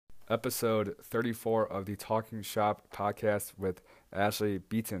episode 34 of the Talking Shop podcast with Ashley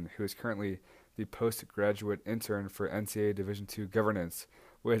Beaton, who is currently the postgraduate intern for NCAA Division II governance,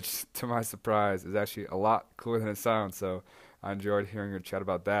 which, to my surprise, is actually a lot cooler than it sounds. So I enjoyed hearing her chat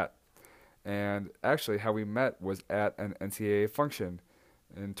about that. And actually, how we met was at an NCAA function.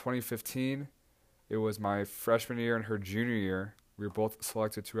 In 2015, it was my freshman year and her junior year. We were both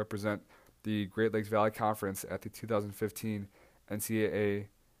selected to represent the Great Lakes Valley Conference at the 2015 NCAA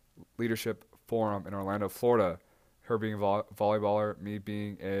Leadership Forum in Orlando, Florida. Her being a volleyballer, me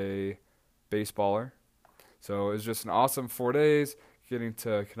being a baseballer. So it was just an awesome 4 days, getting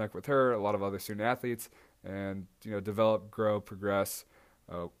to connect with her, a lot of other student athletes, and develop, grow, progress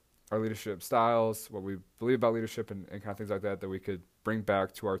our leadership styles, what we believe about leadership, and kind of things like that we could bring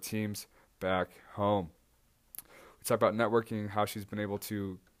back to our teams back home. We talk about networking, how she's been able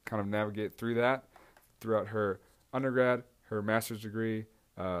to kind of navigate through that throughout her undergrad, her master's degree,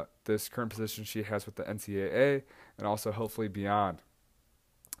 this current position she has with the NCAA, and also hopefully beyond.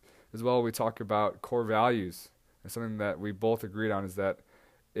 As well, we talk about core values, and something that we both agreed on is that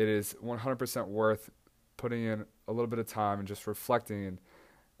it is 100% worth putting in a little bit of time and just reflecting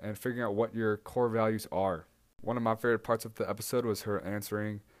and figuring out what your core values are. One of my favorite parts of the episode was her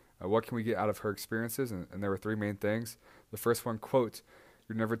answering what can we get out of her experiences, and there were three main things. The first one, quote,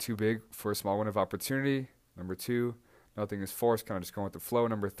 "You're never too big for a small window of opportunity." Number two, nothing is forced, kind of just going with the flow.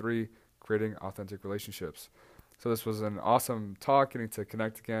 Number three, creating authentic relationships. So this was an awesome talk, getting to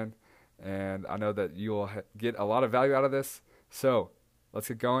connect again, and I know that you will get a lot of value out of this. So let's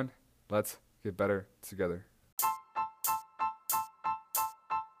get going. Let's get better together.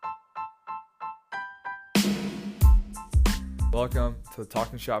 Welcome to the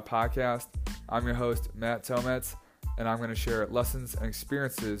Talking Shop podcast. I'm your host, Matt Tomets, and I'm going to share lessons and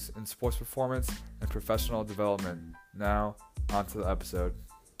experiences in sports performance and professional development. Now, on to the episode.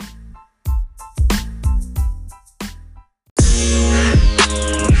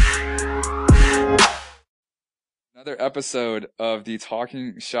 Another episode of the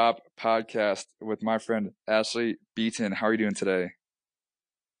Talking Shop podcast with my friend Ashley Beaton. How are you doing today?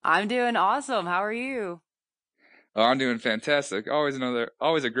 I'm doing awesome. How are you? Oh, I'm doing fantastic. Always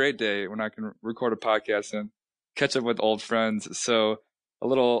a great day when I can record a podcast and catch up with old friends. So a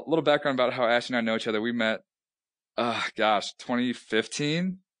little background about how Ashley and I know each other. We met,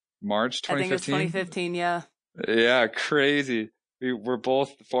 2015, March 2015. I think it's 2015, yeah. Yeah, crazy. We were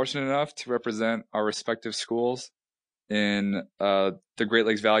both fortunate enough to represent our respective schools in the Great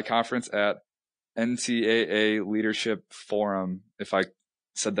Lakes Valley Conference at NCAA Leadership Forum, if I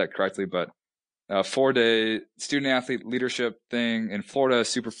said that correctly, but 4-day student athlete leadership thing in Florida,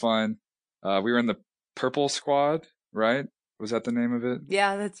 super fun. We were in the Purple Squad, right? Was that the name of it?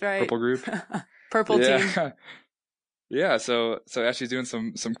 Yeah, that's right. Purple group. Purple team. Yeah. So Ashley's doing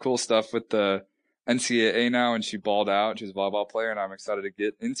some cool stuff with the NCAA now, and she balled out. She's a volleyball player, and I'm excited to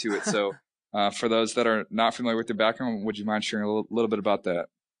get into it. So for those that are not familiar with your background, would you mind sharing a little bit about that?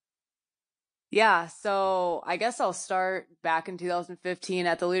 Yeah, so I guess I'll start back in 2015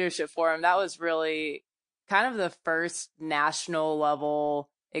 at the Leadership Forum. That was really kind of the first national level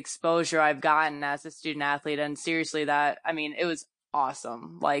exposure I've gotten as a student athlete. And seriously, it was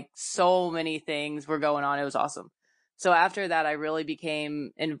awesome. Like, so many things were going on. It was awesome. So after that, I really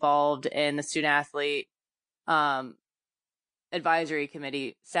became involved in the student athlete advisory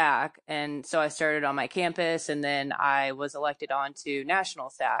committee, SAC. And so I started on my campus, and then I was elected onto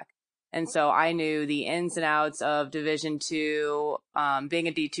national SAC. And so I knew the ins and outs of Division II, being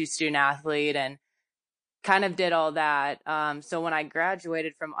a D2 student athlete, and kind of did all that. So when I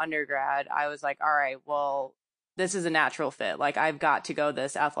graduated from undergrad, I was like, all right, well, this is a natural fit. Like, I've got to go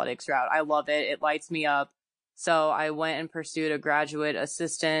this athletics route. I love it. It lights me up. So I went and pursued a graduate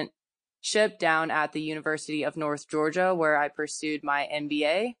assistantship down at the University of North Georgia, where I pursued my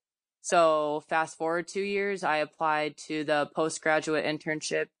MBA. So fast forward 2 years, I applied to the postgraduate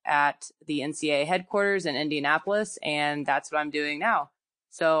internship at the NCAA headquarters in Indianapolis, and that's what I'm doing now.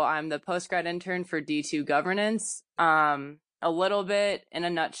 So I'm the postgrad intern for D2 governance. A little bit in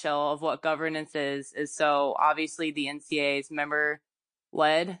a nutshell of what governance is so obviously the NCAA is member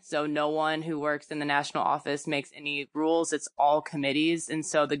led. So no one who works in the national office makes any rules. It's all committees. And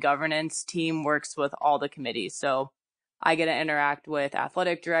so the governance team works with all the committees. So I get to interact with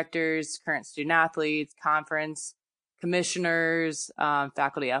athletic directors, current student athletes, conference commissioners,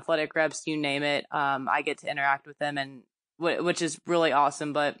 faculty athletic reps, you name it. I get to interact with them, and which is really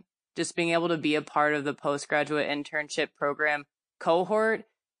awesome. But just being able to be a part of the postgraduate internship program cohort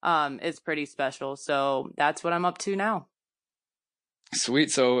is pretty special. So that's what I'm up to now.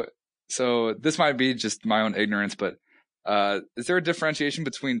 Sweet. So this might be just my own ignorance, but Is there a differentiation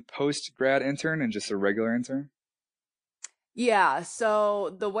between post-grad intern and just a regular intern? Yeah,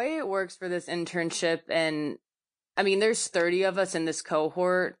 so the way it works for this internship, and I mean, there's 30 of us in this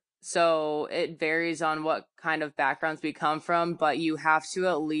cohort, so it varies on what kind of backgrounds we come from, but you have to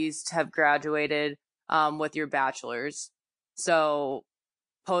at least have graduated with your bachelor's. So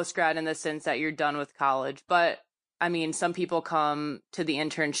post grad in the sense that you're done with college. But I mean, some people come to the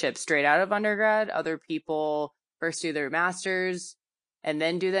internship straight out of undergrad. Other people first do their master's and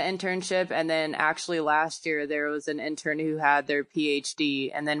then do the internship. And then actually last year, there was an intern who had their PhD.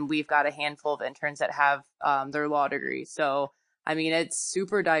 And then we've got a handful of interns that have their law degree. So, I mean, it's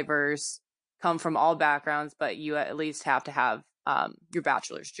super diverse, come from all backgrounds, but you at least have to have your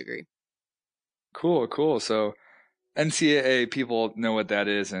bachelor's degree. Cool, cool. So NCAA people know what that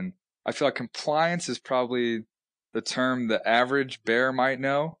is, and I feel like compliance is probably the term the average bear might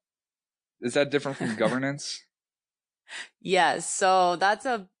know. Is that different from governance? Yes, so that's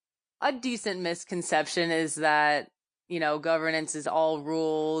a decent misconception is that, governance is all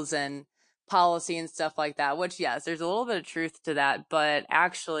rules and policy and stuff like that, which yes, there's a little bit of truth to that, but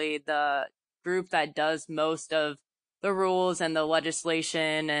actually the group that does most of the rules and the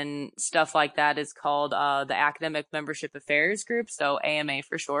legislation and stuff like that is called the Academic Membership Affairs Group, so AMA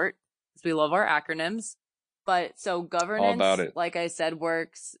for short, because we love our acronyms. But so All about governance, it. like I said,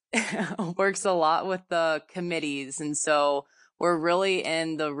 works works a lot with the committees. And so we're really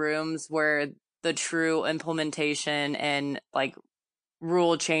in the rooms where the true implementation and like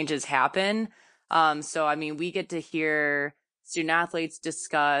rule changes happen. So I mean, we get to hear student athletes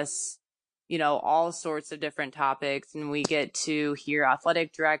discuss, all sorts of different topics, and we get to hear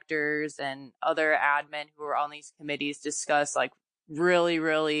athletic directors and other admin who are on these committees discuss like really,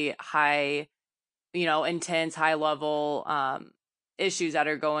 really high, intense, high level issues that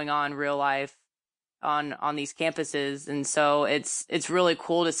are going on real life on these campuses. And so it's really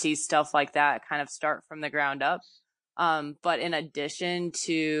cool to see stuff like that kind of start from the ground up. But in addition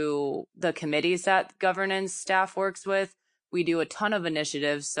to the committees that governance staff works with, we do a ton of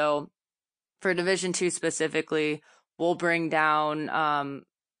initiatives. So for Division II specifically, we'll bring down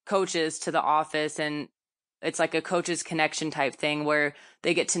coaches to the office, and it's like a coaches connection type thing where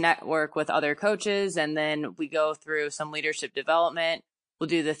they get to network with other coaches, and then we go through some leadership development. We'll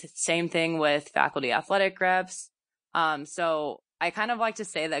do the same thing with faculty athletic reps. So I kind of like to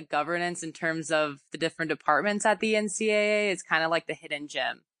say that governance in terms of the different departments at the NCAA is kind of like the hidden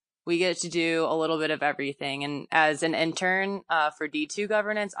gem. We get to do a little bit of everything. And as an intern for D2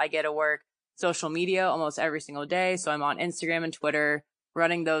 governance, I get to work social media almost every single day. So I'm on Instagram and Twitter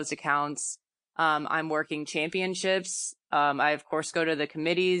running those accounts. I'm working championships. I, of course, go to the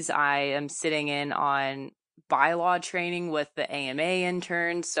committees. I am sitting in on bylaw training with the AMA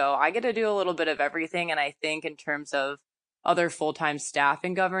interns. So I get to do a little bit of everything. And I think in terms of other full-time staff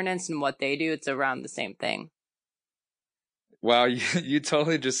in governance and what they do, it's around the same thing. Wow, you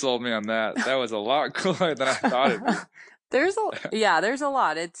totally just sold me on that. That was a lot cooler than I thought it'd be. There's a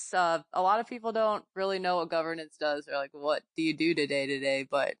lot. It's a lot of people don't really know what governance does. They're like, what do you do today to day?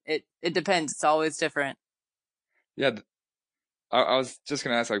 But it depends. It's always different. Yeah, I was just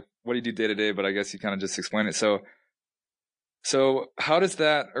gonna ask like, what do you do day to day? But I guess you kind of just explained it. So how does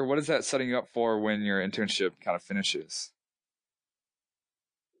that, or what is that setting you up for when your internship kind of finishes?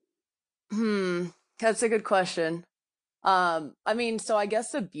 That's a good question. I mean, so I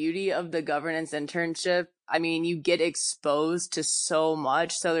guess the beauty of the governance internship, I mean, you get exposed to so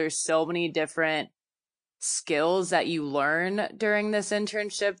much. So there's so many different skills that you learn during this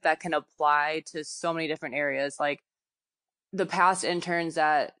internship that can apply to so many different areas. Like the past interns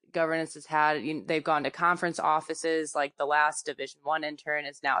that governance has had, they've gone to conference offices. Like the last Division I intern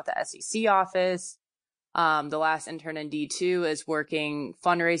is now at the SEC office. The last intern in D2 is working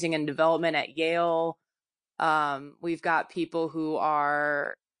fundraising and development at Yale. We've got people who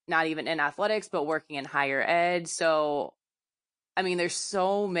are not even in athletics, but working in higher ed. So, I mean, there's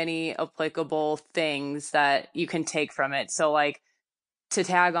so many applicable things that you can take from it. So like to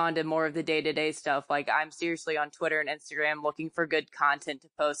tag on to more of the day-to-day stuff, like I'm seriously on Twitter and Instagram looking for good content to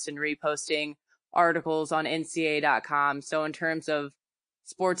post and reposting articles on NCAA.com. So in terms of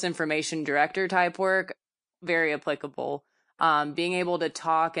sports information director type work, very applicable. Being able to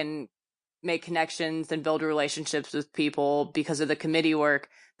talk and make connections and build relationships with people because of the committee work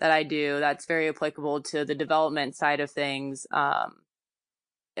that I do, that's very applicable to the development side of things. Or,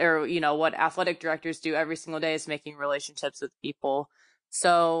 what athletic directors do every single day is making relationships with people.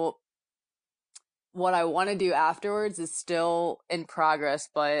 So what I want to do afterwards is still in progress,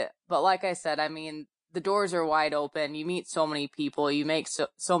 but like I said, I mean, the doors are wide open. You meet so many people, you make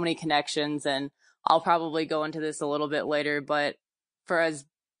so many connections, and I'll probably go into this a little bit later, but for as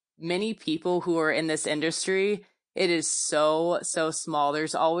many people who are in this industry, it is so, so small.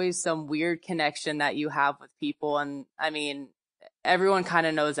 There's always some weird connection that you have with people. And I mean, everyone kind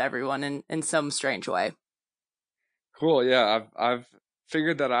of knows everyone in some strange way. Cool. Yeah, I've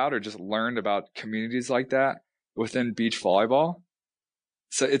figured that out or just learned about communities like that within beach volleyball.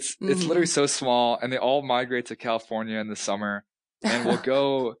 So it's literally Hmm. so small, and they all migrate to California in the summer, and will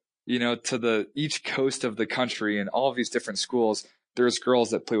go, to the each coast of the country, and all of these different schools. There's girls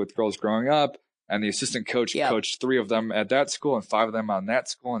that play with girls growing up, and the assistant coach Yep. coached 3 of them at that school and 5 of them on that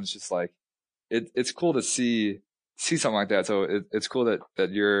school, and it's just like it's cool to see something like that. So it's cool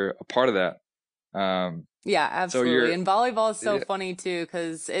that you're a part of that. Yeah, So absolutely. you're And volleyball is so yeah, funny too,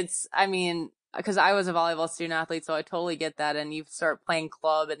 because I was a volleyball student athlete, so I totally get that. And you start playing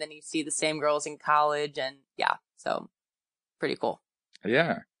club and then you see the same girls in college and yeah, so pretty cool.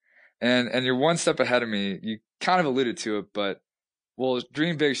 yeah. And you're one step ahead of me. You kind of alluded to it, but well,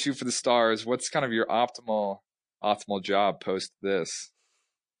 dream big, shoot for the stars. What's kind of your optimal job post this?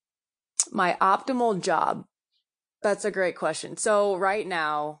 My optimal job. That's a great question. So right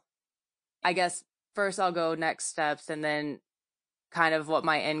now, I guess first I'll go next steps and then kind of what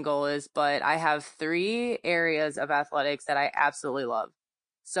my end goal is, but I have 3 areas of athletics that I absolutely love.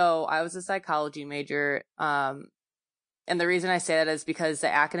 So I was a psychology major. And the reason I say that is because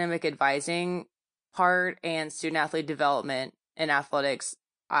the academic advising part and student athlete development in athletics,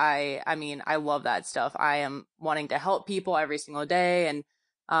 I mean, I love that stuff. I am wanting to help people every single day. And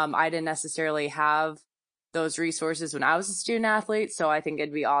I didn't necessarily have those resources when I was a student athlete. So I think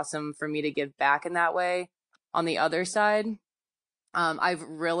it'd be awesome for me to give back in that way. On the other side, I've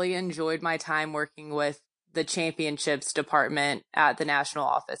really enjoyed my time working with the championships department at the national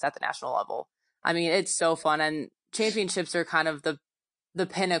office at the national level. I mean, it's so fun, and championships are kind of the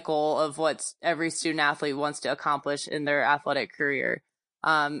pinnacle of what every student athlete wants to accomplish in their athletic career.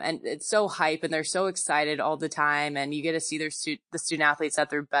 And it's so hype, and they're so excited all the time, and you get to see the student athletes at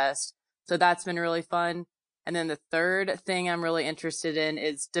their best. So that's been really fun. And then the third thing I'm really interested in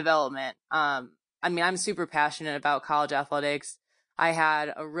is development. I mean, I'm super passionate about college athletics. I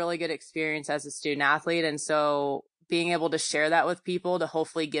had a really good experience as a student athlete. And so being able to share that with people to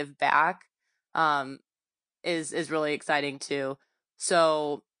hopefully give back, um, is really exciting too.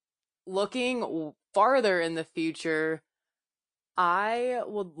 So looking farther in the future, I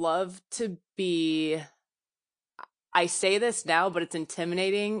would love to be, I say this now, but it's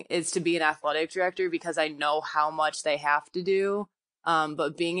intimidating, is to be an athletic director because I know how much they have to do.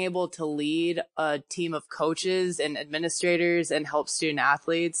 But being able to lead a team of coaches and administrators and help student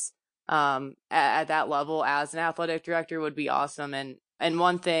athletes at that level as an athletic director would be awesome. And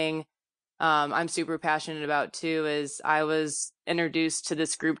one thing I'm super passionate about too is I was introduced to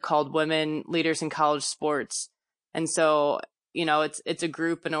this group called Women Leaders in College Sports, and so it's a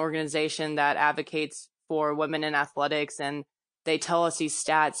group, an organization that advocates for women in athletics, and they tell us these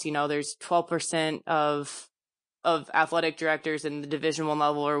stats. There's 12% of athletic directors in the Division 1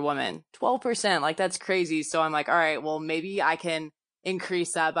 level are women. 12%, like that's crazy. So I'm like, all right, well maybe I can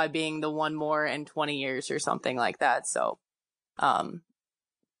increase that by being the one more in 20 years or something like that. So um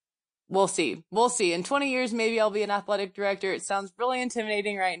we'll see. We'll see. In 20 years, maybe I'll be an athletic director. It sounds really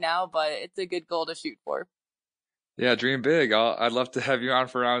intimidating right now, but it's a good goal to shoot for. Yeah, dream big. I'd love to have you on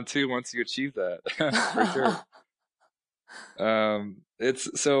for round 2 once you achieve that, for sure.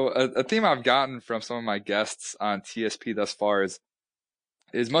 It's so a theme I've gotten from some of my guests on TSP thus far is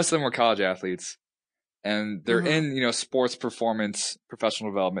most of them were college athletes, and they're Hmm. in sports performance, professional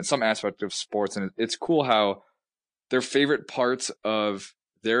development, some aspect of sports, and it's cool how their favorite parts of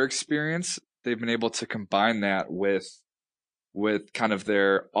their experience, they've been able to combine that with kind of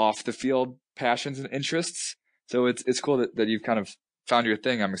their off the field passions and interests. So it's cool that you've kind of found your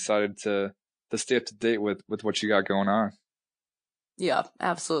thing. I'm excited to stay up to date with what you got going on. Yeah,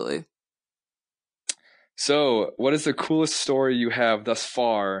 absolutely. So, what is the coolest story you have thus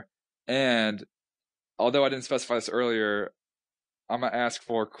far? And although I didn't specify this earlier, I'm gonna ask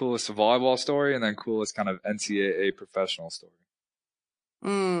for coolest volleyball story and then coolest kind of NCAA professional story.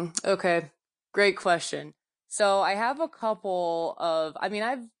 Okay. Great question. So I have a couple of, I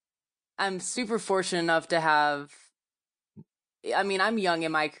mean, I'm super fortunate enough to have, I mean, I'm young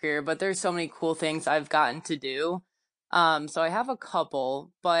in my career, but there's so many cool things I've gotten to do. So I have a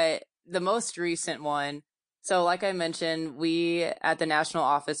couple, but the most recent one, so like I mentioned, we at the National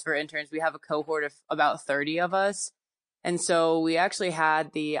Office for Interns, we have a cohort of about 30 of us. And so we actually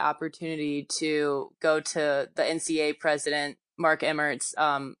had the opportunity to go to the NCAA president, Mark Emmert's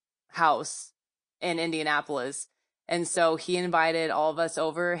house in Indianapolis. And so he invited all of us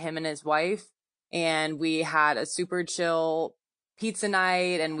over, him and his wife. and we had a super chill pizza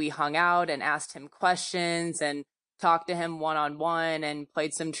night, and we hung out and asked him questions and talked to him one-on-one and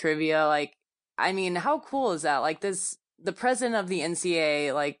played some trivia. Like, I mean, how cool is that? Like, the president of the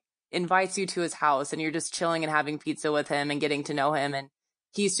NCAA, like, invites you to his house and you're just chilling and having pizza with him and getting to know him. And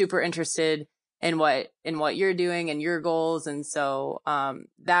he's super interested in what you're doing and your goals. And so,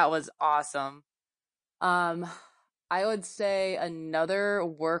 that was awesome. Um, I would say another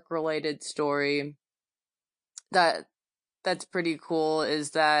work related story that that's pretty cool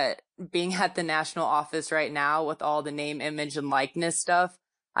is that being at the national office right now with all the name, image, and likeness stuff.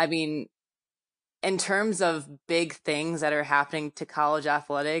 I mean, in terms of big things that are happening to college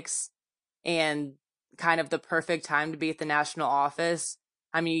athletics and kind of the perfect time to be at the national office,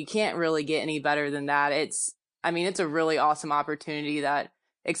 I mean, you can't really get any better than that. I mean, it's a really awesome opportunity that,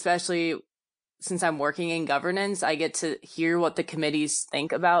 especially since I'm working in governance, I get to hear what the committees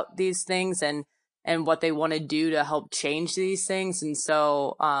think about these things and what they want to do to help change these things. And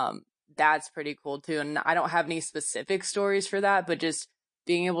so that's pretty cool too. And I don't have any specific stories for that, but just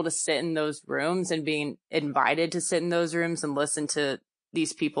being able to sit in those rooms and being invited to sit in those rooms and listen to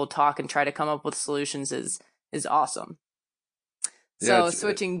these people talk and try to come up with solutions is awesome. Yeah, So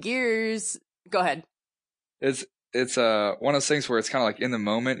switching gears, go ahead. it's one of those things where it's kind of like in the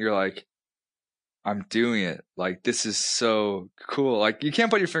moment you're like, I'm doing it. Like, this is so cool. Like, you can't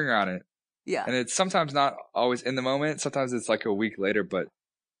put your finger on it. Yeah. And it's sometimes not always in the moment. Sometimes it's like a week later, but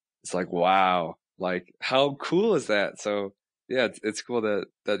it's like, wow, like how cool is that? So yeah, it's cool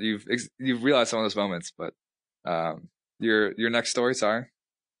that you've realized some of those moments. But your next story, sorry.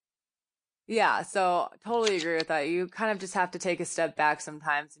 Yeah, so totally agree with that. You kind of just have to take a step back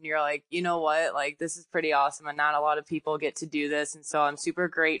sometimes and you're like, you know what? Like, this is pretty awesome and not a lot of people get to do this. And so I'm super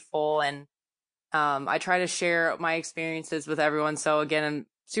grateful, and I try to share my experiences with everyone. So again, I'm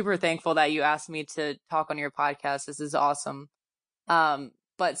super thankful that you asked me to talk on your podcast. This is awesome.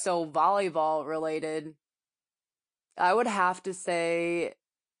 But so volleyball related, I would have to say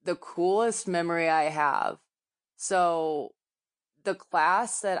the coolest memory I have. So the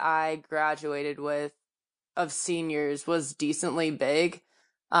class that I graduated with of seniors was decently big.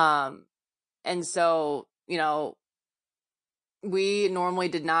 And so, we normally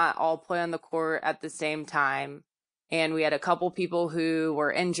did not all play on the court at the same time. And we had a couple people who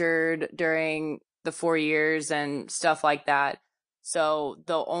were injured during the 4 years and stuff like that. So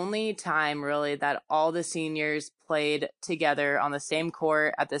the only time really that all the seniors played together on the same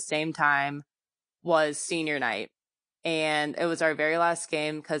court at the same time was senior night. And it was our very last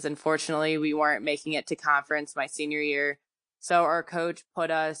game because unfortunately we weren't making it to conference my senior year. So our coach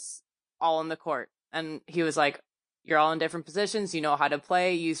put us all on the court and he was like, you're all in different positions. You know how to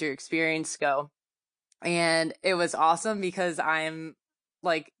play, use your experience, go. And it was awesome because I'm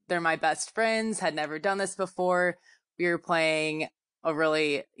like, they're my best friends, had never done this before. We were playing a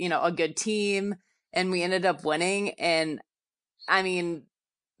really, a good team, and we ended up winning. And I mean,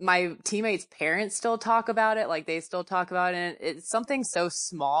 my teammates' parents still talk about it. Like, they still talk about it. And it's something so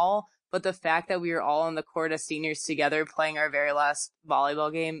small, but the fact that we were all on the court as seniors together playing our very last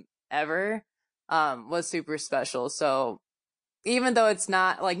volleyball game ever was super special. So even though it's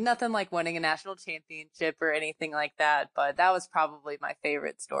not like nothing like winning a national championship or anything like that, but that was probably my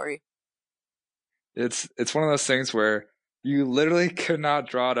favorite story. It's one of those things where you literally could not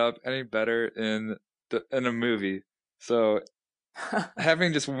draw it up any better in a movie. So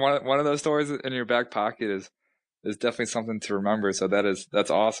having just one of those stories in your back pocket is definitely something to remember. So that's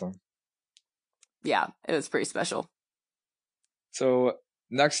awesome. Yeah, it was pretty special. So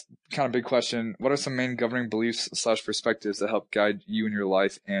next kind of big question, what are some main governing beliefs / perspectives that help guide you in your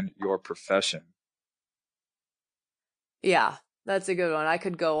life and your profession? Yeah, that's a good one. I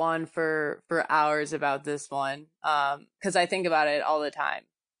could go on for hours about this one, because I think about it all the time.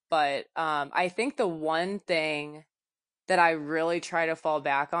 But I think the one thing that I really try to fall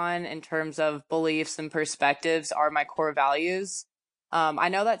back on in terms of beliefs and perspectives are my core values. I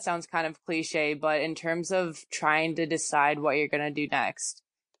know that sounds kind of cliche, but in terms of trying to decide what you're going to do next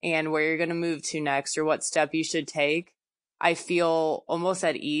and where you're going to move to next or what step you should take, I feel almost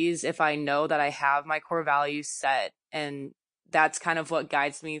at ease if I know that I have my core values set, and that's kind of what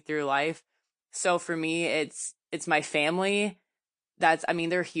guides me through life. So for me, it's my family. I mean,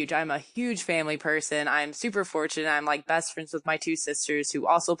 they're huge. I'm a huge family person. I'm super fortunate. I'm like best friends with my two sisters who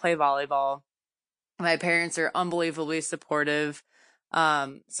also play volleyball. My parents are unbelievably supportive.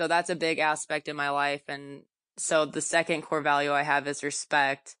 So that's a big aspect in my life. And so the second core value I have is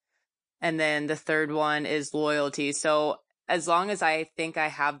respect. And then the third one is loyalty. So as long as I think I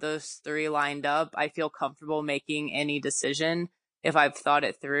have those three lined up, I feel comfortable making any decision if I've thought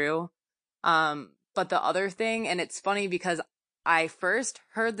it through. But the other thing, and it's funny because I first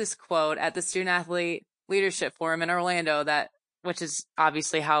heard this quote at the Student Athlete Leadership Forum in Orlando, which is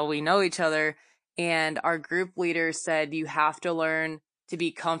obviously how we know each other. And our group leader said, you have to learn to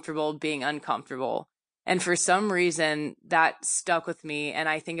be comfortable being uncomfortable. And for some reason that stuck with me. And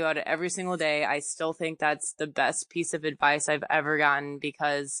I think about it every single day. I still think that's the best piece of advice I've ever gotten,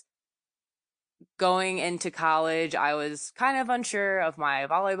 because going into college, I was kind of unsure of my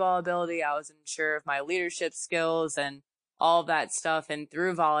volleyball ability. I was unsure of my leadership skills and all of that stuff. And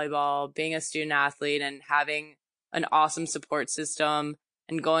through volleyball, being a student athlete and having an awesome support system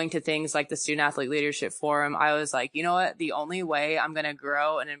and going to things like the Student Athlete Leadership Forum, I was like, you know what? The only way I'm going to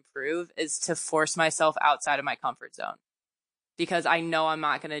grow and improve is to force myself outside of my comfort zone, because I know I'm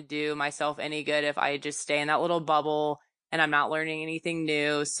not going to do myself any good if I just stay in that little bubble and I'm not learning anything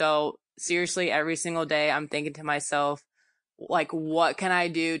new. So seriously, every single day I'm thinking to myself, like, what can I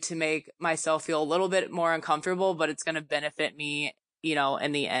do to make myself feel a little bit more uncomfortable, but it's going to benefit me,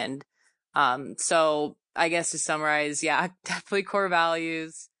 in the end. So I guess to summarize, yeah, definitely core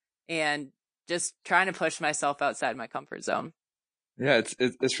values and just trying to push myself outside my comfort zone. Yeah,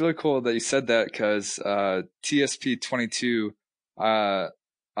 it's really cool that you said that, because TSP 22, I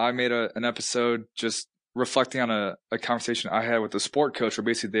made an episode just reflecting on a conversation I had with a sport coach, where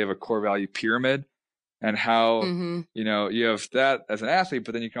basically they have a core value pyramid, and how Mm-hmm. you have that as an athlete,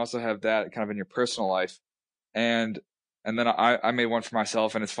 but then you can also have that kind of in your personal life. And then I made one for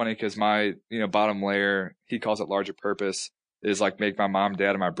myself, and it's funny because my bottom layer, he calls it larger purpose, is like make my mom,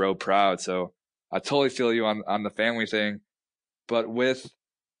 dad, and my bro proud. So I totally feel you on the family thing. But with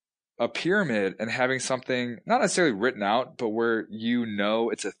a pyramid and having something not necessarily written out, but where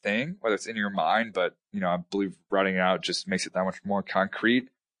it's a thing, whether it's in your mind, but I believe writing it out just makes it that much more concrete.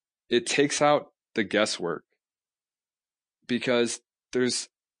 It takes out the guesswork, because there's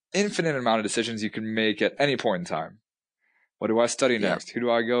infinite amount of decisions you can make at any point in time. What do I study Yeah. next? Who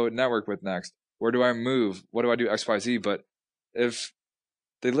do I go network with next? Where do I move? What do I do? X, Y, Z. But if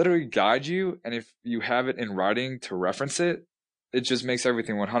they literally guide you, and if you have it in writing to reference it, it just makes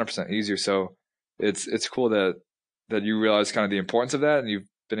everything 100% easier. So it's cool that you realize kind of the importance of that, and you've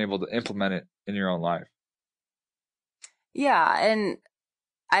been able to implement it in your own life. Yeah, and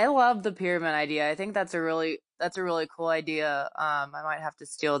I love the pyramid idea. I think that's a really cool idea. I might have to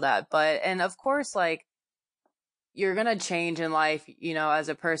steal that. But and of course, like, you're gonna change in life, as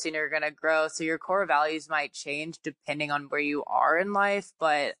a person, you're gonna grow. So your core values might change depending on where you are in life.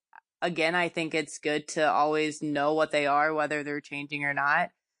 But again, I think it's good to always know what they are, whether they're changing or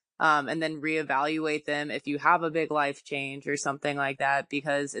not. And then reevaluate them if you have a big life change or something like that,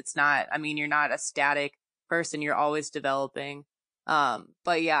 because you're not a static person, you're always developing.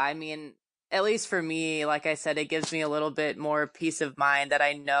 But yeah, at least for me, like I said, it gives me a little bit more peace of mind that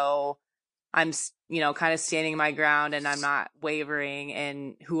I know I'm, kind of standing my ground and I'm not wavering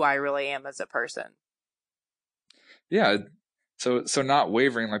in who I really am as a person. Yeah. So not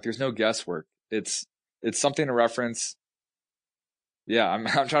wavering, like there's no guesswork. It's something to reference. Yeah, I'm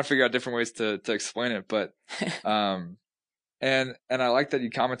trying to figure out different ways to explain it, but and I like that you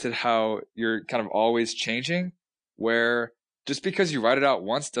commented how you're kind of always changing, where just because you write it out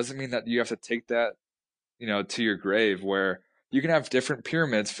once doesn't mean that you have to take that, to your grave, where you can have different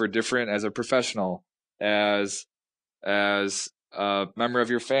pyramids for different, as a professional, as a member of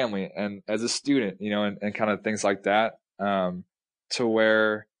your family, and as a student, and kind of things like that, to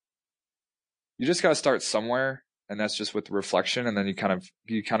where you just got to start somewhere, and that's just with reflection, and then you kind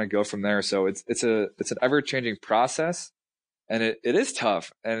of go from there. So it's an ever changing process, and it is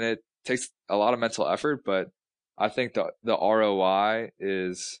tough, and it takes a lot of mental effort, but I think the ROI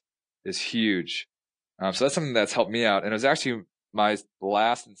is huge. So that's something that's helped me out, and it was actually my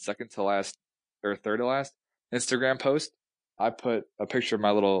last and second to last, or third to last, Instagram post. I put a picture of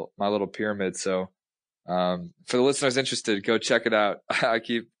my little pyramid. So for the listeners interested, go check it out. I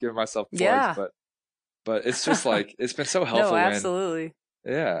keep giving myself plugs, Yeah. but it's just like, it's been so No, helpful absolutely.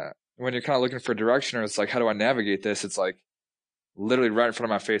 when you're kind of looking for direction, or it's like, how do I navigate this? It's like literally right in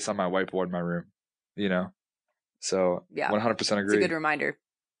front of my face on my whiteboard in my room, So Yeah. 100% It's a agree. good reminder.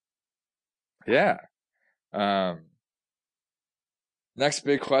 Yeah. Next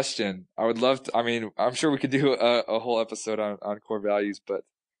big question. I would love to, I'm sure we could do a whole episode on core values, but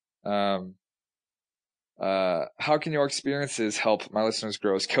how can your experiences help my listeners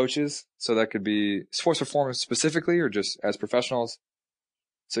grow as coaches? So that could be sports performance specifically, or just as professionals.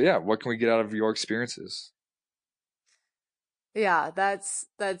 So yeah, what can we get out of your experiences? Yeah, that's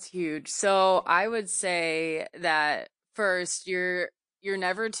huge. So I would say that first, you're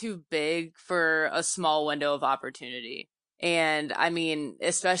never too big for a small window of opportunity. And I mean,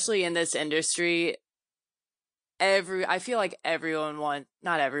 especially in this industry, I feel like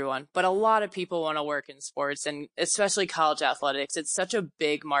not everyone, but a lot of people want to work in sports, and especially college athletics. It's such a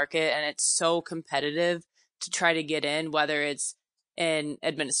big market and it's so competitive to try to get in, whether it's in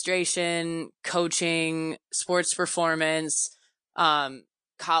administration, coaching, sports performance, um,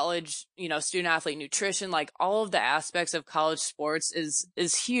 college, student athlete nutrition, like all of the aspects of college sports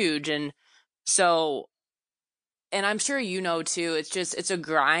is huge. And so, and I'm sure too, it's a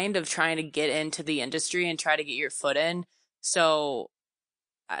grind of trying to get into the industry and try to get your foot in. So,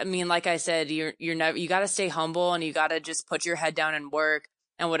 I mean, like I said, you're never, you got to stay humble and you got to just put your head down and work,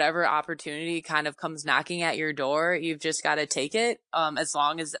 and whatever opportunity kind of comes knocking at your door, you've just got to take it. As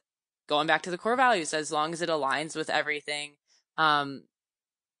long as, going back to the core values, as long as it aligns with everything, um,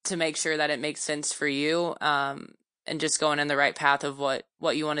 to make sure that it makes sense for you, and just going in the right path of what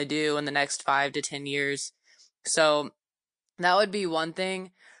you want to do in the next 5 to 10 years. So that would be one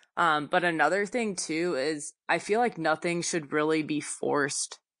thing. But another thing too is I feel like nothing should really be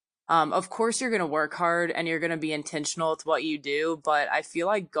forced. Of course you're going to work hard and you're going to be intentional with what you do, but I feel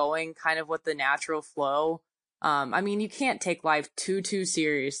like going kind of with the natural flow. I mean, you can't take life too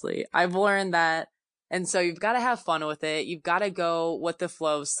seriously. I've learned that. And so you've got to have fun with it. You've got to go with the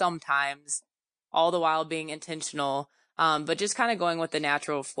flow sometimes, all the while being intentional. But just kind of going with the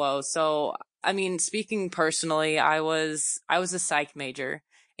natural flow. So I mean, speaking personally, I was a psych major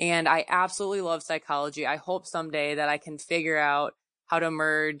and I absolutely love psychology. I hope someday that I can figure out how to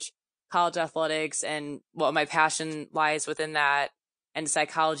merge college athletics and what my passion lies within that and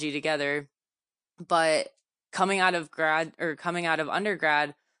psychology together. But coming out of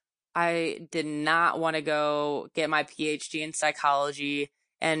undergrad, I did not want to go get my PhD in psychology.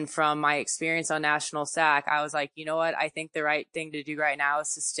 And from my experience on National SAC, I was like, you know what? I think the right thing to do right now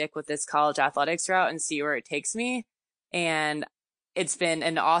is to stick with this college athletics route and see where it takes me. And it's been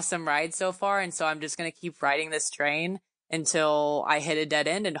an awesome ride so far. And so I'm just going to keep riding this train until I hit a dead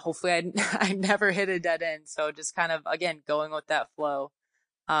end. And hopefully I never hit a dead end. So just kind of, again, going with that flow.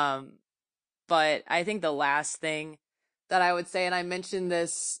 Um, but I think the last thing that I would say, and I mentioned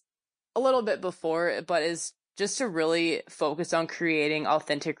this a little bit before, but is just to really focus on creating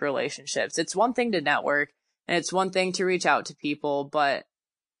authentic relationships. It's one thing to network and it's one thing to reach out to people, but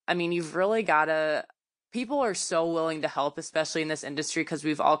I mean, you've really got to, people are so willing to help, especially in this industry, because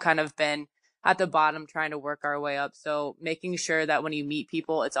we've all kind of been at the bottom trying to work our way up. So making sure that when you meet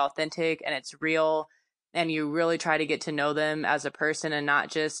people, it's authentic and it's real and you really try to get to know them as a person and not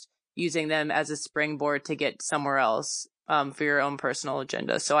just using them as a springboard to get somewhere else, for your own personal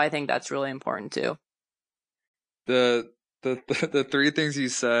agenda. So I think that's really important too. The the three things you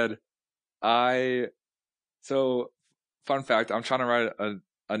said, I so fun fact, I'm trying to write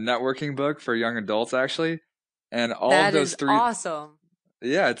a networking book for young adults actually, and all of That those is three. awesome.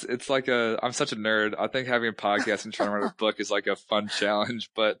 Yeah, it's like I'm such a nerd. I think having a podcast and trying to write a book is like a fun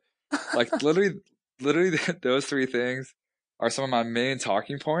challenge, but like literally those three things are some of my main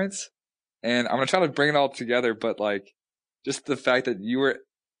talking points, and I'm gonna try to bring it all together. But like, just the fact that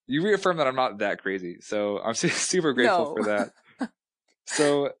you reaffirmed that I'm not that crazy, so I'm super grateful No. for that.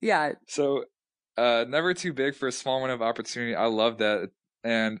 So Yeah. so never too big for a small window of opportunity. I love that,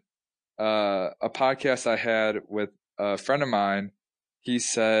 and a podcast I had with a friend of mine, he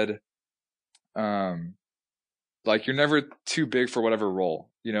said, um, like you're never too big for whatever role.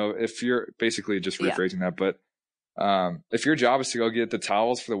 You know, if you're basically just Yeah. rephrasing that, but if your job is to go get the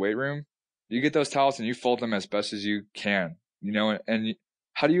towels for the weight room, you get those towels and you fold them as best as you can. You know, and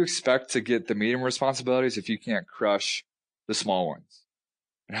how do you expect to get the medium responsibilities if you can't crush the small ones?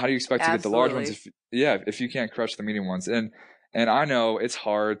 And how do you expect to get the large ones Absolutely. if you can't crush the medium ones? And I know it's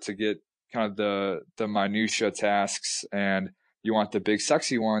hard to get kind of the minutia tasks and you want the big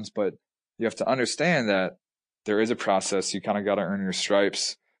sexy ones, but you have to understand that there is a process. You kind of got to earn your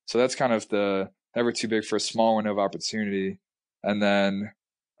stripes. So that's kind of the never too big for a small window of opportunity. And then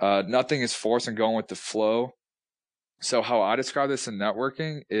nothing is forced and going with the flow. So how I describe this in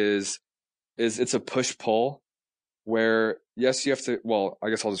networking is it's a push pull where yes, you have to, well, I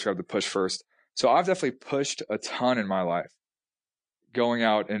guess I'll describe the push first. So I've definitely pushed a ton in my life, going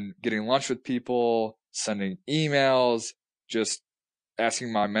out and getting lunch with people, sending emails, just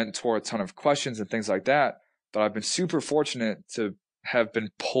asking my mentor a ton of questions and things like that. But I've been super fortunate to have been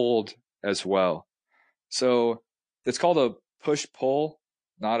pulled as well. So it's called a push pull,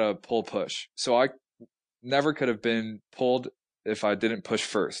 not a pull push. So I never could have been pulled if I didn't push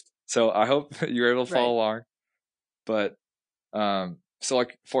first. So I hope you're able to follow Right. along. But so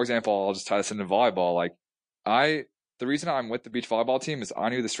like for example, I'll just tie this into volleyball. Like the reason I'm with the beach volleyball team is I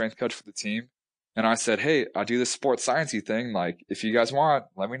knew the strength coach for the team, And I said, hey, I do this sports sciencey thing. Like, if you guys want,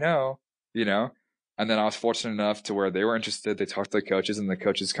 let me know, you know? And then I was fortunate enough to where they were interested. They talked to the coaches, and the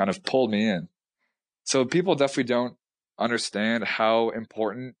coaches kind of pulled me in. So people definitely don't understand how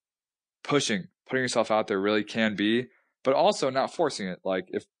important putting yourself out there really can be, but also not forcing it. Like,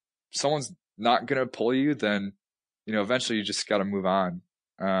 if someone's not going to pull you, then, eventually you just got to move on.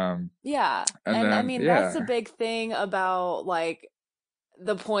 Yeah. And And I then, mean, that's the yeah, big thing about like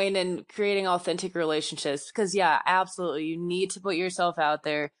the point in creating authentic relationships. Because, yeah, absolutely. You need to put yourself out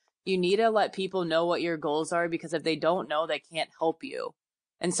there. You need to let people know what your goals are, because if they don't know, they can't help you.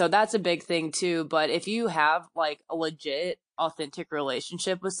 And so that's a big thing too. But if you have like a legit, authentic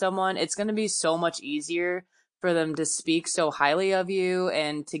relationship with someone, it's going to be so much easier for them to speak so highly of you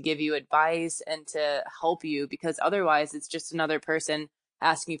and to give you advice and to help you, because otherwise it's just another person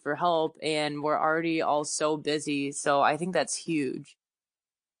asking for help, and we're already all so busy. So I think that's huge.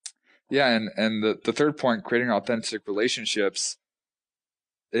 yeah. And the third point, creating authentic relationships,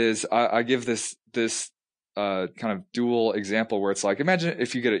 is I give this kind of dual example where it's like, imagine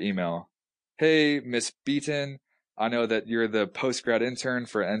if you get an email, hey, Miss Beaton, I know that you're the post-grad intern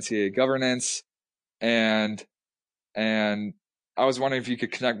for NCAA governance, and and I was wondering if you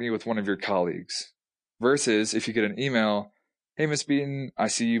could connect me with one of your colleagues. Versus if you get an email, hey, Miss Beaton, I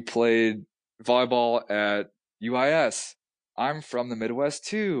see you played volleyball at UIS. I'm from the Midwest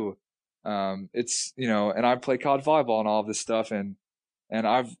too. It's, and I play college volleyball and all of this stuff. And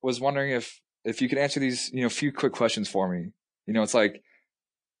I was wondering if you could answer these, few quick questions for me. It's like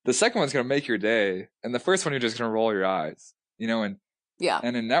the second one's going to make your day, and the first one you're just going to roll your eyes, and Yeah.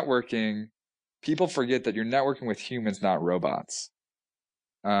 and in networking, people forget that you're networking with humans, not robots.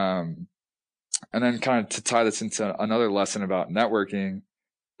 Um, and then kind of to tie this into another lesson about networking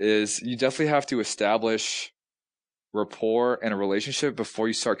is you definitely have to establish rapport and a relationship before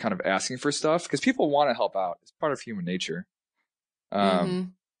you start kind of asking for stuff, because people want to help out. It's part of human nature. Um, Mm-hmm.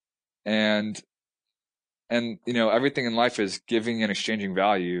 and everything in life is giving and exchanging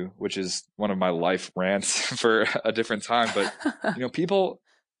value, which is one of my life rants for a different time. But people,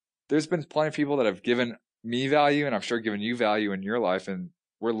 there's been plenty of people that have given me value, and I'm sure given you value in your life, and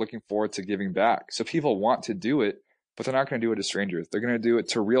we're looking forward to giving back. So people want to do it, but they're not going to do it to strangers. They're going to do it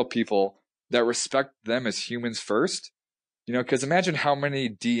to real people that respect them as humans first. Because imagine how many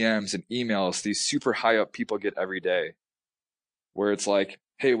DMs and emails these super high up people get every day, where it's like,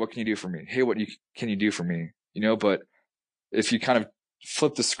 hey, what can you do for me? Hey, can you do for me? But if you kind of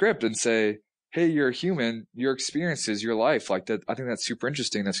flip the script and say, hey, you're a human, your experiences, your life, like that, I think that's super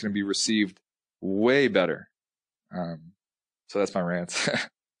interesting. That's going to be received way better. So that's my rant.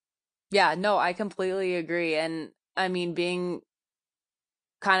 Yeah, no, I completely agree. And I mean, being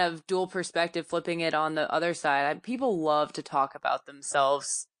kind of dual perspective, flipping it on the other side, people love to talk about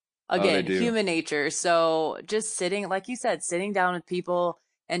themselves. Oh, they Again, do. human nature. So just sitting, like you said, sitting down with people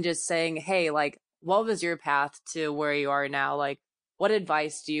and just saying, hey, like, what was your path to where you are now? Like, what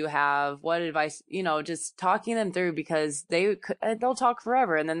advice do you have? What advice, just talking them through, because they'll talk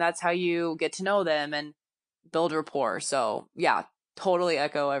forever. And then that's how you get to know them and build rapport. So yeah, totally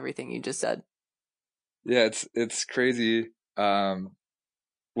echo everything you just said. Yeah, it's crazy.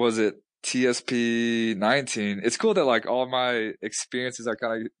 Was it TSP 19? It's cool that like all my experiences are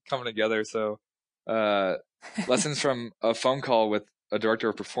kind of coming together. So, uh, lessons from a phone call with a director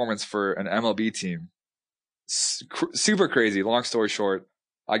of performance for an MLB team. Super crazy. Long story short,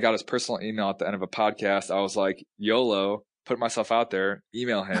 I got his personal email at the end of a podcast. I was like, YOLO, put myself out there,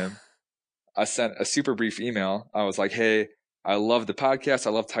 email him. I sent a super brief email. I was like, hey, I love the podcast. I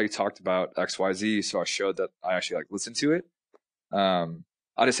loved how you talked about XYZ. So I showed that I actually like listened to it.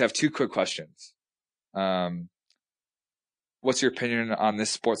 I just have two quick questions. Um, what's your opinion on this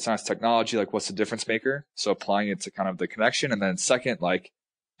sports science technology? Like, what's the difference maker? So applying it to kind of the connection. And then second, like,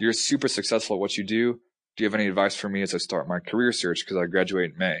 you're super successful at what you do. Do you have any advice for me as I start my career search? Because I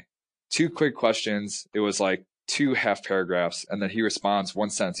graduate in May. Two quick questions. It was like 2 half paragraphs. And then he responds one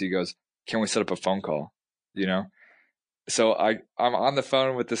sentence. He goes, can we set up a phone call? So I'm on the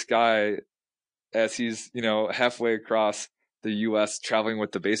phone with this guy as he's, halfway across the US traveling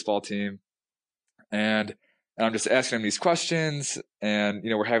with the baseball team. And I'm just asking him these questions, and,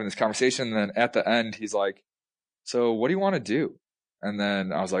 we're having this conversation. And then at the end, he's like, so what do you want to do? And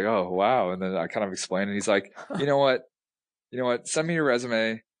then I was like, oh, wow. And then I kind of explained, and he's like, you know what, send me your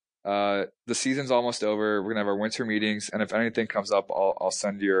resume. The season's almost over. We're going to have our winter meetings. And if anything comes up, I'll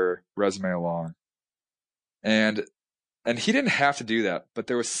send your resume along. And he didn't have to do that, but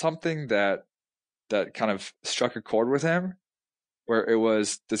there was something that kind of struck a chord with him, where it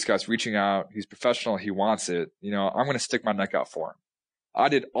was, this guy's reaching out, he's professional, he wants it, I'm going to stick my neck out for him. I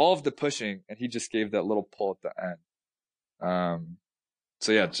did all of the pushing and he just gave that little pull at the end.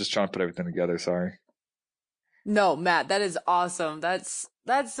 So yeah, just trying to put everything together. Sorry. No, Matt, that is awesome. That's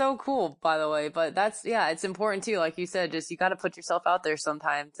so cool, by the way. But yeah, it's important too. Like you said, just you got to put yourself out there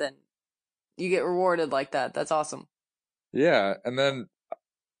sometimes, and you get rewarded like that. That's awesome. Yeah, and then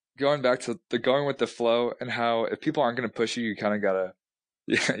going back to the going with the flow and how if people aren't going to push you, you kind of gotta,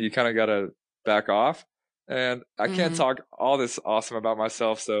 yeah, you kind of gotta back off. And I can't Mm-hmm. talk all this awesome about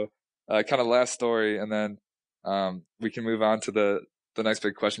myself, so kind of last story, and then we can move on to the next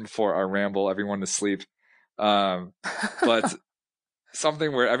big question before I ramble everyone to sleep. But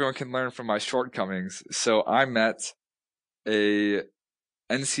something where everyone can learn from my shortcomings. So I met a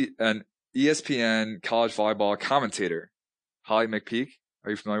an ESPN college volleyball commentator, Holly McPeak. Are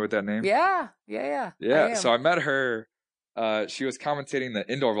you familiar with that name? Yeah, yeah, I Yeah. So am. I met her. She was commentating the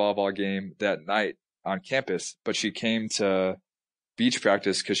indoor volleyball game that night on campus, but she came to beach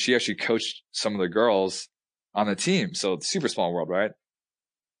practice because she actually coached some of the girls on the team. So it's super small world, right?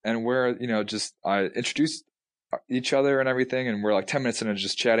 And we're, just I introduced each other and everything, and we're like 10 minutes into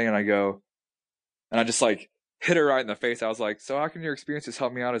just chatting, and I just like hit her right in the face. I was like, "So how can your experiences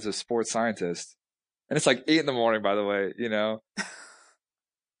help me out as a sports scientist?" And it's like 8 a.m, by the way,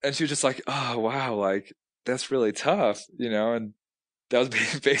 And she was just like, "Oh wow, like that's really tough," And that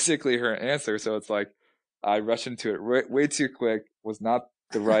was basically her answer. So it's like I rushed into it way too quick. Was not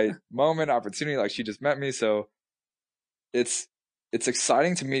the right moment, opportunity. Like she just met me, so it's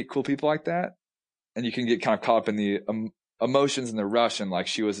exciting to meet cool people like that, and you can get kind of caught up in the emotions and the rush. And like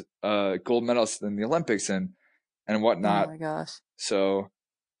she was a gold medalist in the Olympics and Oh whatnot. my gosh. So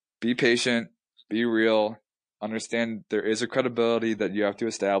be patient, be real, understand there is a credibility that you have to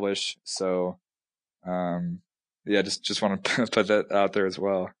establish. So, yeah, just want to put that out there as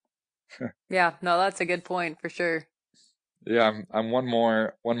well. Yeah, no, that's a good point for sure. Yeah, I'm one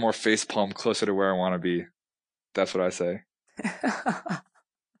more face palm closer to where I want to be. That's what I say.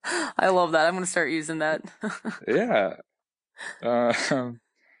 I love that. I'm gonna start using that. Yeah. Um,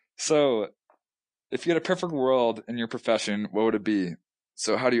 so if you had a perfect world in your profession, what would it be?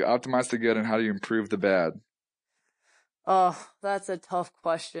 So how do you optimize the good and how do you improve the bad? Oh, that's a tough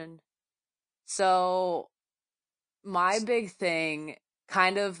question. So my big thing,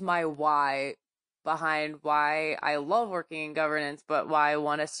 kind of my why behind why I love working in governance, but why I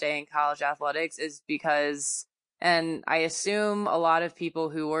want to stay in college athletics is because, and I assume a lot of people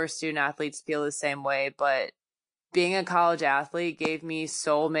who were student athletes feel the same way, but being a college athlete gave me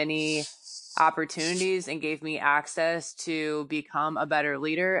so many opportunities and gave me access to become a better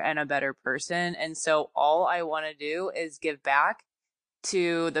leader and a better person. And so all I want to do is give back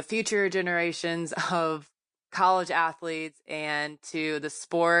to the future generations of college athletes and to the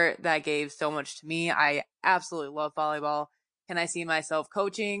sport that gave so much to me. I absolutely love volleyball. Can I see myself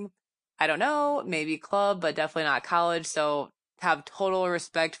coaching? I don't know, maybe club, but definitely not college. So have total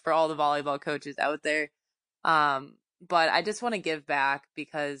respect for all the volleyball coaches out there. But I just want to give back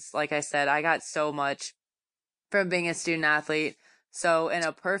because, like I said, I got so much from being a student athlete. So in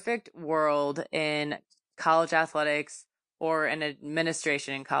a perfect world in college athletics or in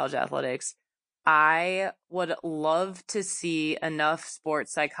administration in college athletics, I would love to see enough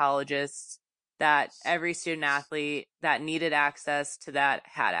sports psychologists that every student athlete that needed access to that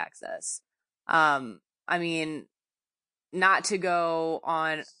had access. I mean, not to go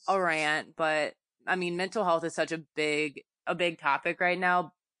on a rant, but I mean, mental health is such a big topic right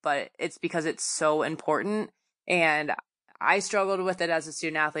now, but it's because it's so important. And I struggled with it as a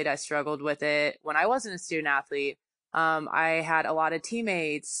student athlete. I struggled with it when I wasn't a student athlete. I had a lot of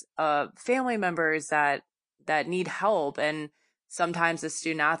teammates, family members that need help. And sometimes as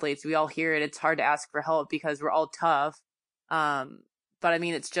student athletes, we all hear it. It's hard to ask for help because we're all tough. But I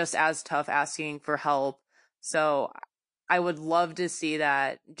mean, it's just as tough asking for help. So I would love to see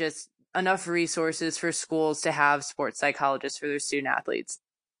that, just enough resources for schools to have sports psychologists for their student athletes.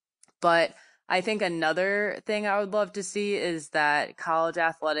 But I think another thing I would love to see is that college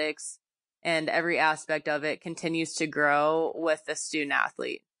athletics and every aspect of it continues to grow with the student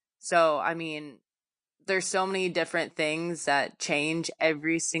athlete. So, I mean, there's so many different things that change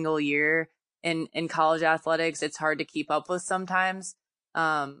every single year in college athletics. It's hard to keep up with sometimes.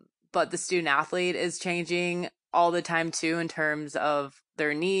 But the student athlete is changing all the time too in terms of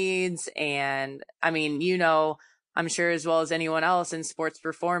their needs. And I mean, I'm sure as well as anyone else in sports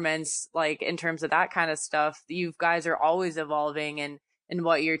performance, like in terms of that kind of stuff, you guys are always evolving in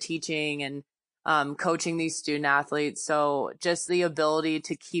what you're teaching and coaching these student athletes. So just the ability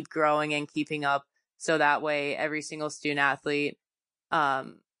to keep growing and keeping up, so that way every single student athlete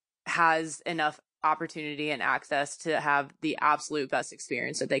has enough opportunity and access to have the absolute best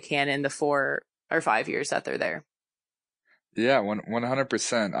experience that they can in the 4 or 5 years that they're there. Yeah,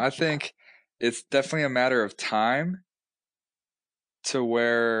 100%. I think it's definitely a matter of time to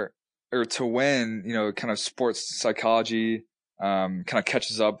where or to when, kind of sports psychology kind of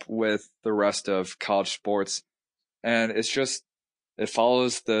catches up with the rest of college sports. And it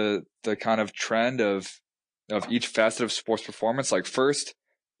follows the kind of trend of each facet of sports performance. Like first,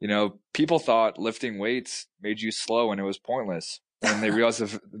 people thought lifting weights made you slow and it was pointless. And then they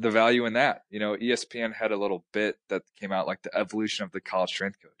realized the value in that. ESPN had a little bit that came out, like the evolution of the college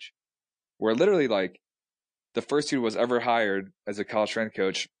strength coach, where literally like the first dude was ever hired as a college strength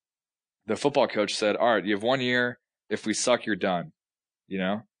coach. The football coach said, all right, you have 1 year. If we suck, you're done,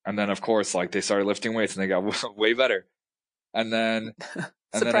 And then of course, like they started lifting weights and they got way better. And then,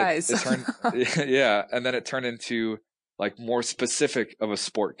 Surprise. it turned, yeah. And then it turned into like more specific of a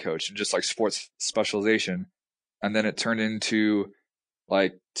sport coach and just like sports specialization. And then it turned into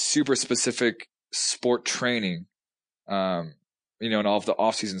like super specific sport training, and all of the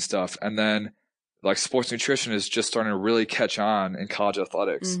off-season stuff. And then like sports nutrition is just starting to really catch on in college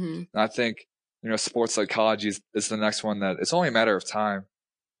athletics. Mm-hmm. And I think, sports psychology is the next one that it's only a matter of time.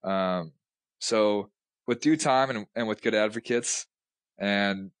 So with due time and with good advocates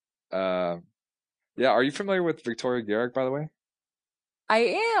and, yeah. Are you familiar with Victoria Garrick, by the way?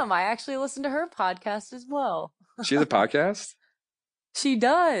 I am. I actually listen to her podcast as well. She has a podcast? She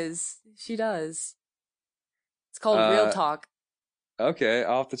does. She does. It's called Real Talk. Okay.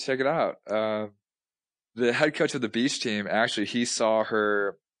 I'll have to check it out. The head coach of the beach team, actually, he saw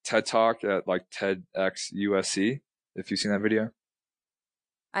her TED Talk at like TEDx USC, if you've seen that video.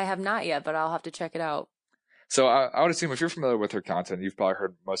 I have not yet, but I'll have to check it out. So I would assume if you're familiar with her content, you've probably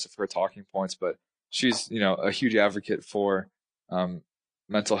heard most of her talking points, but she's, a huge advocate for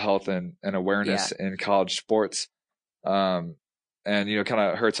mental health and awareness in college sports. And, kind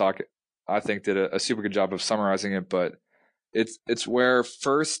of her talk, I think, did a super good job of summarizing it. But it's where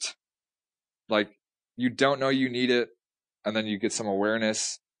first, like, you don't know you need it, and then you get some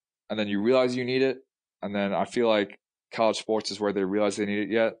awareness, and then you realize you need it. And then I feel like college sports is where they realize they need it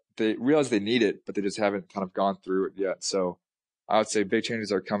yet. They realize they need it, but they just haven't kind of gone through it yet. So I would say big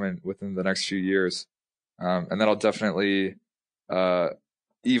changes are coming within the next few years. And that'll definitely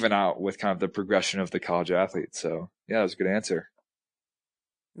even out with kind of the progression of the college athlete. So yeah, that was a good answer.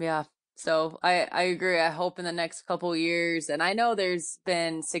 Yeah. So I agree. I hope in the next couple years, and I know there's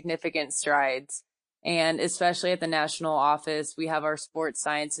been significant strides, and especially at the national office, we have our Sports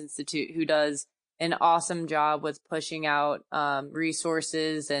Science Institute who does an awesome job with pushing out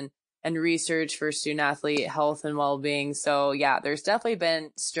resources and research for student athlete health and well-being. So yeah, there's definitely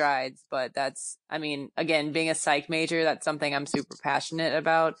been strides, but again, being a psych major, that's something I'm super passionate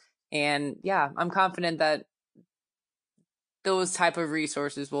about. And yeah, I'm confident that those type of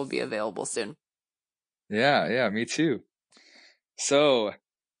resources will be available soon. Yeah, me too. So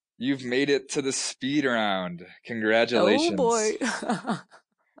you've made it to the speed round. Congratulations. Oh boy.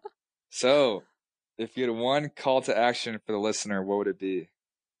 So if you had one call to action for the listener, what would it be?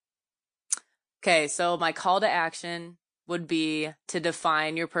 Okay, so my call to action would be to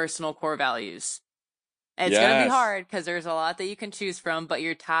define your personal core values. And it's going to be hard because there's a lot that you can choose from, but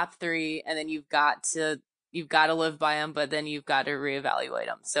your top 3, and then you've got to live by them, but then you've got to reevaluate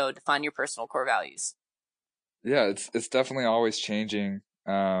them. So define your personal core values. Yeah, it's definitely always changing.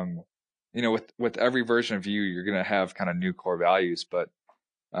 With every version of you, you're going to have kind of new core values, but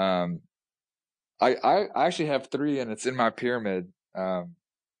I actually have 3, and it's in my pyramid.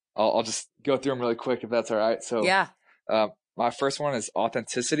 I'll just go through them really quick if that's all right. So yeah, my first one is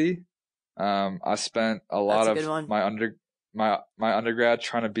authenticity. I spent a lot of my undergrad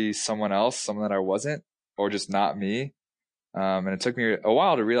trying to be someone else, someone that I wasn't, or just not me. And it took me a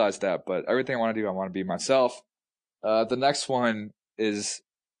while to realize that, but everything I want to do, I want to be myself. The next one is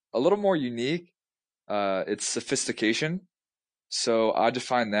a little more unique. It's sophistication. So I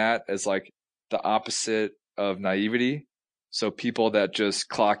define that as like the opposite of naivety. So people that just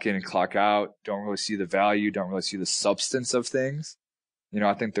clock in and clock out, don't really see the value, don't really see the substance of things.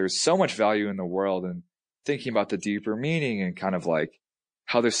 I think there's so much value in the world, and thinking about the deeper meaning and kind of like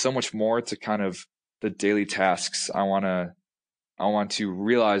how there's so much more to kind of the daily tasks. I want to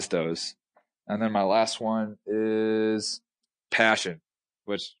realize those. And then my last one is passion,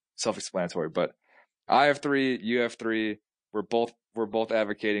 which self-explanatory, but I have 3, you have 3. We're both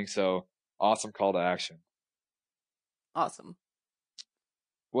advocating. So awesome call to action. Awesome.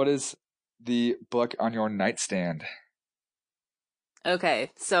 What is the book on your nightstand? Okay,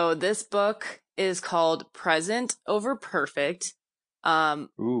 so this book is called Present Over Perfect. Ooh.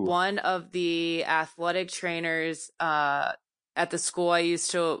 One of the athletic trainers at the school I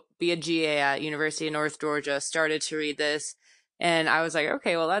used to be a GA at, University of North Georgia, started to read this. And I was like,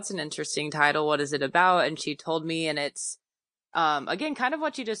 okay, well, that's an interesting title. What is it about? And she told me, and it's, again, kind of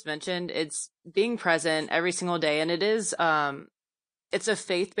what you just mentioned. It's being present every single day. And it is, it's a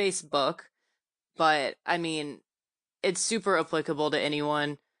faith-based book, but I mean, it's super applicable to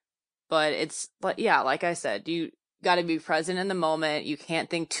anyone. But it's, yeah, like I said, you got to be present in the moment. You can't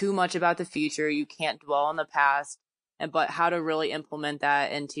think too much about the future. You can't dwell on the past, but how to really implement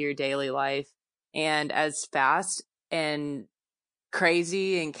that into your daily life. And as fast and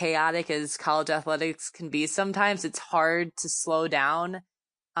crazy and chaotic as college athletics can be sometimes, it's hard to slow down.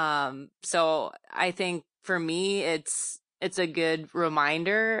 So I think for me, it's a good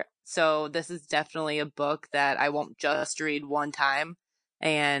reminder. So this is definitely a book that I won't just read one time.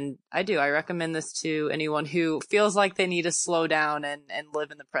 And I recommend this to anyone who feels like they need to slow down and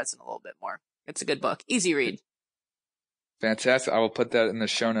live in the present a little bit more. It's a good book. Easy read. Fantastic. I will put that in the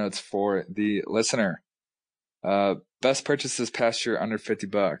show notes for the listener. Best purchase this past year under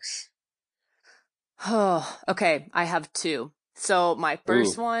 $50. Oh, okay. I have two. So my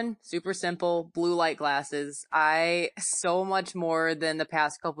first Ooh. one, super simple, blue light glasses. I, so much more than the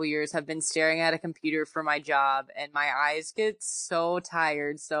past couple years, have been staring at a computer for my job, and my eyes get so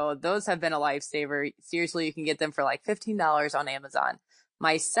tired. So those have been a lifesaver. Seriously, you can get them for like $15 on Amazon.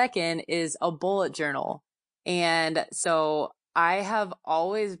 My second is a bullet journal. And so I have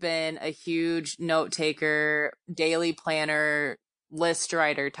always been a huge note taker, daily planner, list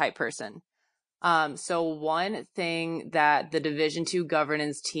writer type person. So one thing that the Division II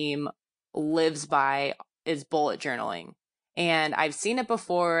governance team lives by is bullet journaling. And I've seen it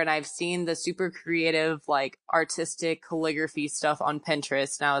before, and I've seen the super creative, like artistic calligraphy stuff on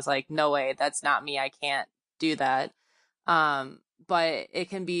Pinterest. And I was like, no way, that's not me. I can't do that. But it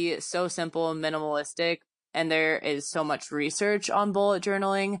can be so simple and minimalistic. And there is so much research on bullet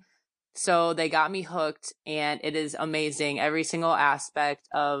journaling. So they got me hooked, and it is amazing. Every single aspect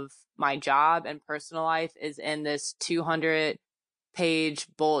of my job and personal life is in this 200-page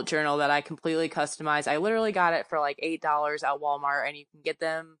bullet journal that I completely customized. I literally got it for like $8 at Walmart, and you can get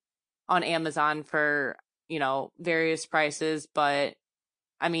them on Amazon for, various prices. But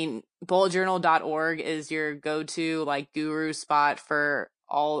I mean, bulletjournal.org is your go-to like guru spot for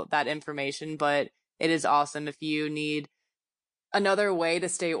all that information, but it is awesome if you need another way to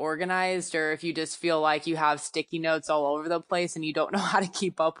stay organized, or if you just feel like you have sticky notes all over the place and you don't know how to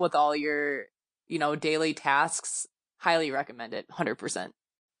keep up with all your, daily tasks. Highly recommend it. 100%.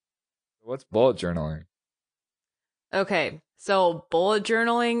 What's bullet journaling? Okay. So bullet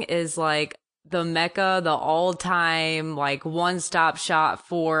journaling is like the mecca, the all-time, like one-stop shop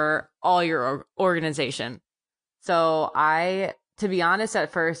for all your organization. So to be honest,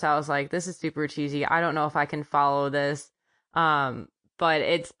 at first I was like, this is super cheesy. I don't know if I can follow this. But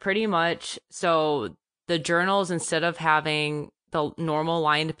it's pretty much, so the journals, instead of having the normal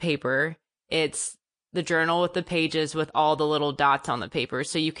lined paper, it's the journal with the pages with all the little dots on the paper.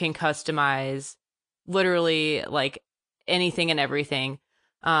 So you can customize literally like anything and everything.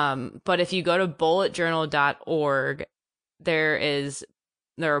 But if you go to bulletjournal.org, there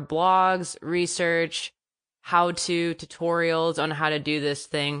are blogs, research, how-to tutorials on how to do this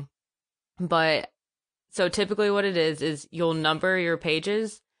thing. But so typically what it is you'll number your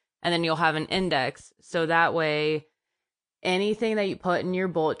pages, and then you'll have an index. So that way anything that you put in your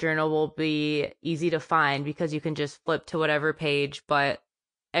bullet journal will be easy to find, because you can just flip to whatever page, but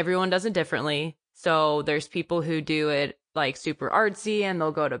everyone does it differently. So there's people who do it like super artsy, and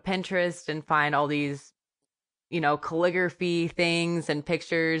they'll go to Pinterest and find all these, calligraphy things and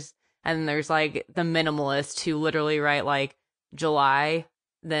pictures. And there's like the minimalist who literally write like July,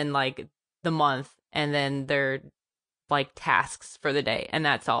 then like the month, and then their like tasks for the day, and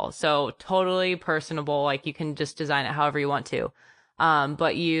that's all. So totally personable. Like you can just design it however you want to.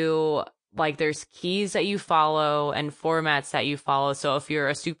 But there's keys that you follow and formats that you follow. So if you're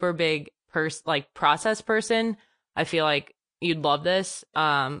a super big process person, I feel like you'd love this.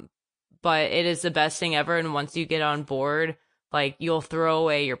 But it is the best thing ever. And once you get on board, like you'll throw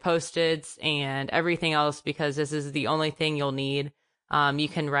away your Post-its and everything else, because this is the only thing you'll need. You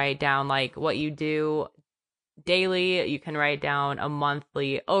can write down like what you do daily. You can write down a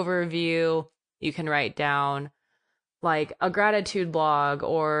monthly overview. You can write down like a gratitude log,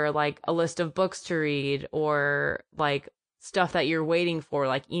 or like a list of books to read, or like stuff that you're waiting for,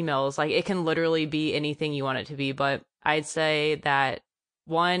 like emails. Like it can literally be anything you want it to be. But I'd say that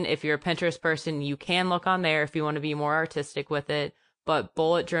one, if you're a Pinterest person, you can look on there if you want to be more artistic with it. But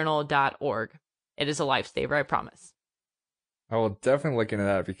bulletjournal.org, it is a lifesaver, I promise. I will definitely look into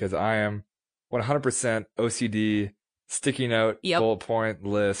that because I am 100% OCD, sticky note, Yep. bullet point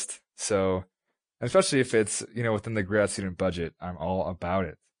list. So, especially if it's, within the grad student budget, I'm all about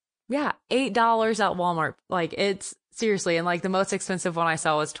it. Yeah, $8 at Walmart. Like it's seriously, and like the most expensive one I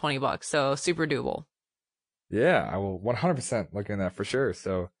saw was $20, so super doable. Yeah, I will 100% look into that for sure.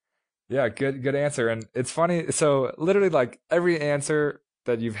 So, yeah, good answer. And it's funny. So, literally, like every answer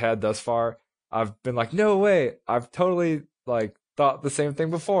that you've had thus far, I've been like, no way. I've totally like thought the same thing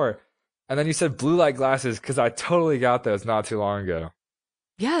before. And then you said blue light glasses because I totally got those not too long ago.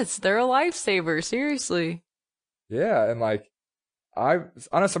 Yes, they're a lifesaver, seriously. Yeah, and like I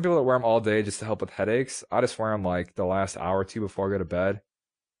know some people that wear them all day just to help with headaches. I just wear them like the last hour or two before I go to bed.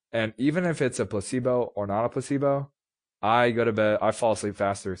 And even if it's a placebo or not a placebo, I go to bed, I fall asleep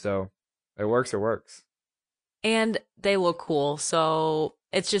faster. So it works, it works. And they look cool, so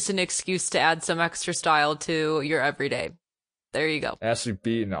it's just an excuse to add some extra style to your everyday. There you go. Ashley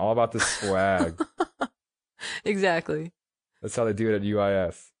Beaton, all about the swag. Exactly. That's how they do it at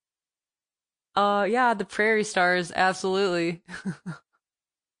UIS. Yeah, the Prairie Stars, absolutely.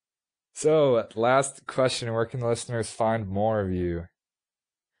 So, last question, where can the listeners find more of you?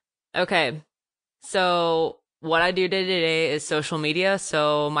 Okay. So what I do day to day is social media.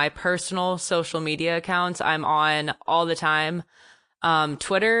 So my personal social media accounts, I'm on all the time.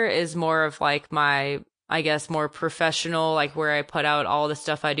 Twitter is more of like my, I guess, more professional, like where I put out all the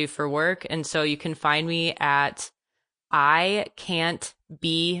stuff I do for work. And so you can find me at I Can't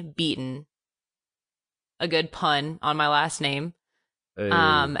Be Beaten. A good pun on my last name. Hey,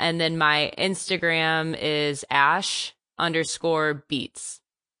 And then my Instagram is Ash_beats.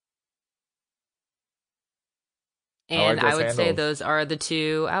 And I like I those would say handles. those are the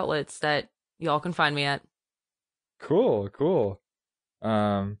two outlets that y'all can find me at. Cool.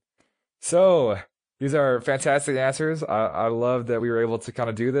 Um, so these are fantastic answers. I love that we were able to kind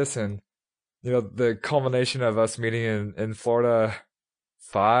of do this, and the culmination of us meeting in Florida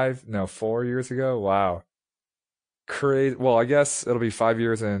 4 years ago. Wow. Crazy. Well, I guess it'll be 5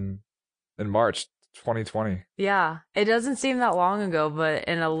 years in March 2020. Yeah, it doesn't seem that long ago, but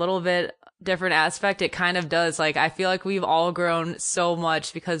in a little bit different aspect, it kind of does. Like, I feel like we've all grown so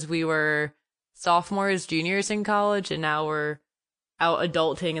much because we were sophomores, juniors in college, and now we're out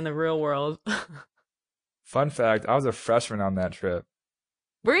adulting in the real world. Fun fact, I was a freshman on that trip.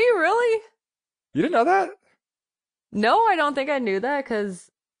 Were you really? You didn't know that? No, I don't think I knew that because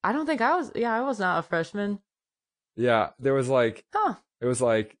I don't think I was. Yeah, I was not a freshman. Yeah, there was like Huh. it was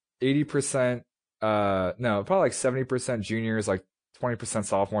like 80%, no, probably like 70% juniors, like 20%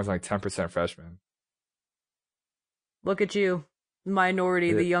 sophomores, and like 10% freshmen. Look at you, minority,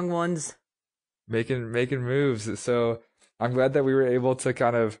 Yeah, the young ones. making moves. So I'm glad that we were able to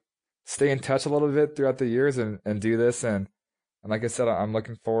kind of stay in touch a little bit throughout the years and do this. And like I said, I'm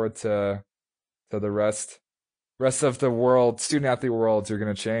looking forward to the rest of the world, student athlete worlds are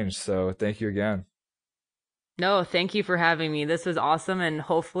going to change. So thank you again. No, thank you for having me. This was awesome. And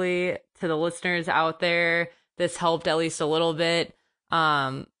hopefully to the listeners out there, this helped at least a little bit.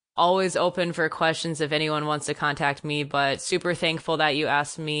 Always open for questions if anyone wants to contact me, but super thankful that you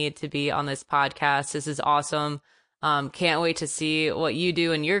asked me to be on this podcast. This is awesome. Can't wait to see what you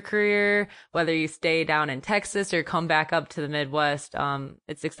do in your career, whether you stay down in Texas or come back up to the Midwest.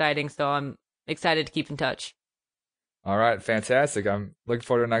 It's exciting. So I'm excited to keep in touch. All right, fantastic. I'm looking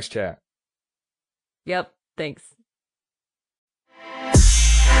forward to the next chat. Yep. Thanks.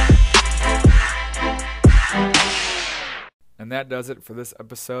 And that does it for this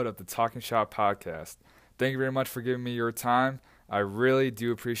episode of the Talking Shop podcast. Thank you very much for giving me your time. I really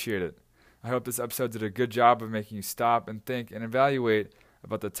do appreciate it. I hope this episode did a good job of making you stop and think and evaluate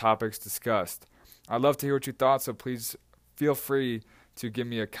about the topics discussed. I'd love to hear what you thought, so please feel free to give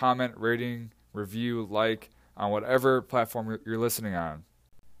me a comment, rating, review, like on whatever platform you're listening on.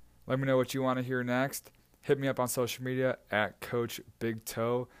 Let me know what you want to hear next. Hit me up on social media at Coach Big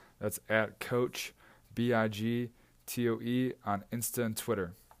Toe. That's at Coach BIGTOE on Insta and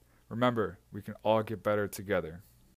Twitter. Remember, we can all get better together.